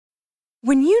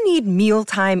When you need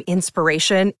mealtime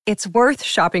inspiration, it's worth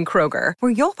shopping Kroger,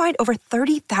 where you'll find over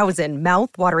 30,000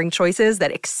 mouth-watering choices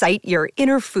that excite your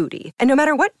inner foodie. And no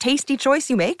matter what tasty choice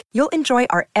you make, you'll enjoy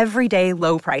our everyday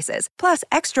low prices, plus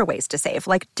extra ways to save,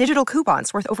 like digital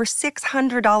coupons worth over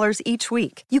 $600 each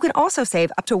week. You can also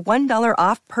save up to $1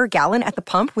 off per gallon at the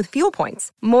pump with fuel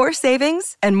points. More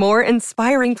savings and more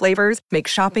inspiring flavors make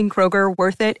shopping Kroger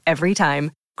worth it every time.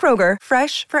 Kroger,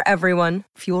 fresh for everyone.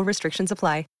 Fuel restrictions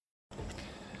apply.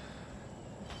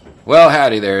 Well,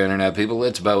 howdy there, Internet people.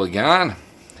 It's Bo again.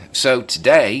 So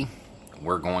today,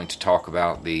 we're going to talk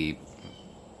about the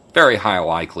very high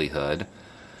likelihood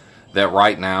that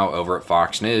right now over at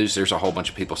Fox News, there's a whole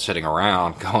bunch of people sitting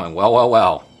around going,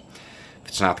 well, if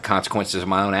it's not the consequences of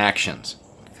my own actions,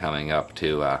 coming up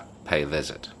to pay a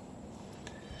visit.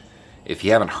 If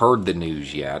you haven't heard the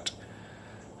news yet,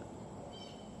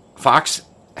 Fox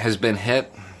has been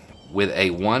hit with a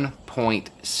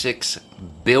 $1.6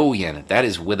 billion, that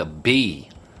is with a B,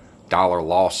 dollar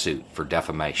lawsuit for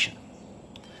defamation.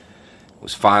 It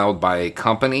was filed by a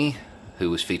company who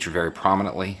was featured very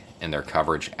prominently in their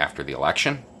coverage after the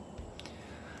election.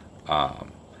 The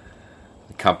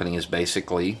company is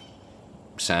basically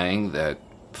saying that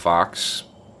Fox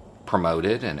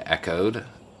promoted and echoed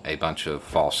a bunch of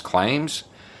false claims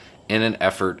in an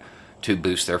effort to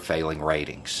boost their failing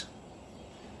ratings.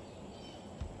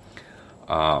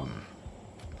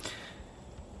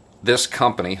 This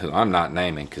company, who I'm not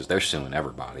naming because they're suing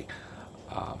everybody,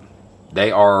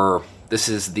 this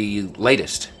is the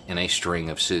latest in a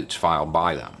string of suits filed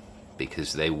by them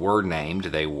because they were named,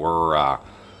 they were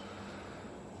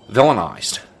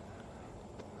villainized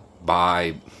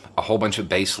by a whole bunch of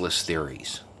baseless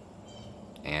theories,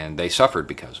 and they suffered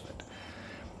because of it.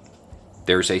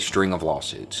 There's a string of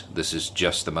lawsuits. This is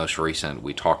just the most recent.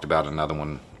 We talked about another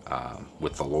one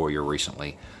with the lawyer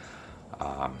recently.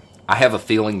 I have a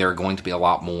feeling there are going to be a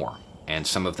lot more, and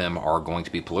some of them are going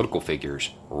to be political figures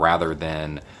rather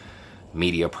than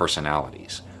media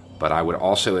personalities. But I would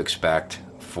also expect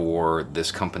for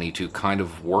this company to kind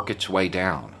of work its way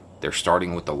down. They're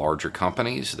starting with the larger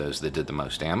companies, those that did the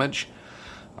most damage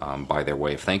by their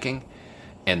way of thinking,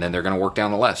 and then they're going to work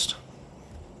down the list.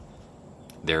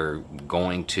 They're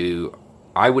going to,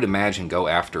 I would imagine, go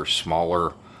after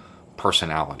smaller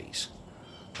personalities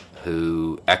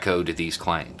who echoed these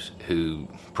claims, who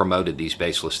promoted these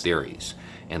baseless theories,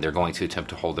 and they're going to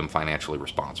attempt to hold them financially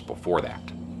responsible for that.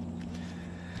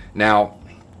 Now,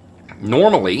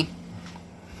 normally,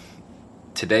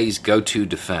 today's go-to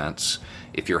defense,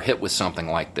 if you're hit with something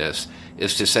like this,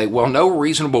 is to say, well, no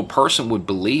reasonable person would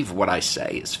believe what I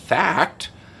say is fact.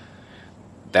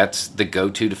 That's the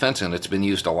go-to defense, and it's been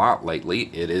used a lot lately.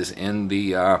 It is in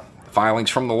the filings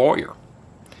from the lawyer.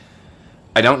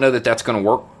 I don't know that that's going to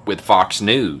work with Fox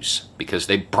News because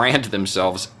they brand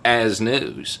themselves as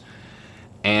news.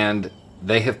 And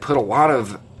they have put a lot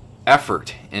of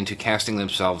effort into casting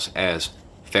themselves as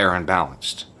fair and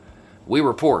balanced. We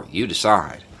report, you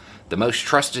decide. The most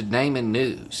trusted name in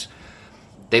news.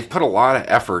 They've put a lot of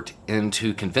effort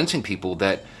into convincing people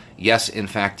that, yes, in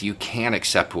fact, you can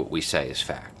accept what we say as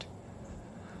fact.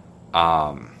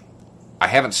 I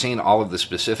haven't seen all of the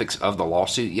specifics of the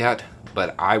lawsuit yet,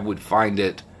 but I would find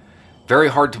it very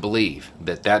hard to believe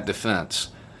that that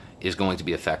defense is going to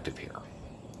be effective here.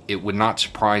 It would not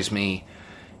surprise me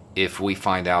if we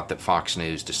find out that Fox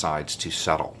News decides to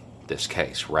settle this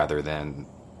case rather than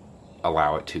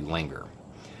allow it to linger.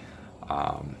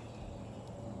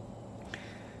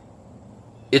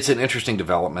 It's an interesting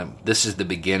development. This is the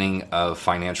beginning of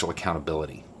financial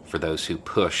accountability for those who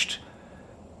pushed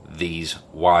these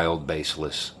wild,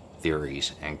 baseless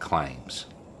theories and claims.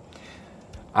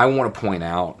 I want to point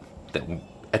out that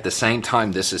at the same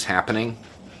time this is happening,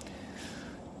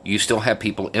 you still have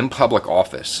people in public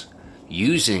office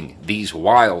using these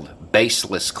wild,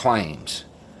 baseless claims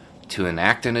to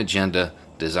enact an agenda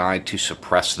designed to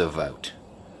suppress the vote,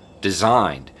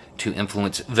 designed to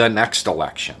influence the next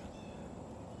election.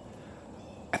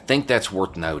 I think that's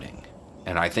worth noting,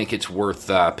 and I think it's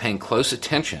worth paying close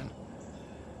attention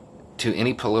to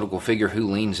any political figure who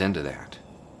leans into that,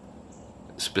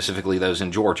 specifically those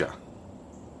in Georgia.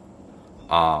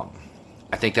 I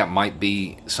think that might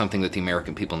be something that the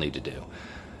American people need to do.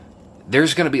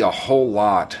 There's going to be a whole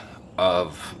lot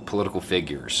of political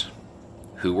figures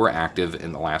who were active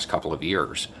in the last couple of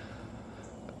years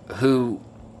who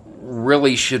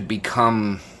really should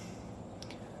become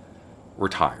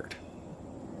retired,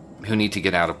 who need to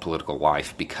get out of political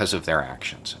life because of their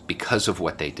actions, because of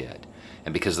what they did,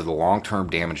 and because of the long-term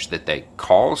damage that they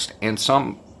caused and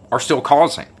some are still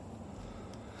causing.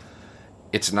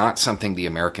 It's not something the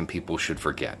American people should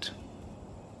forget.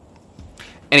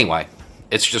 Anyway,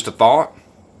 it's just a thought.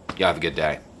 You have a good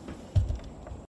day.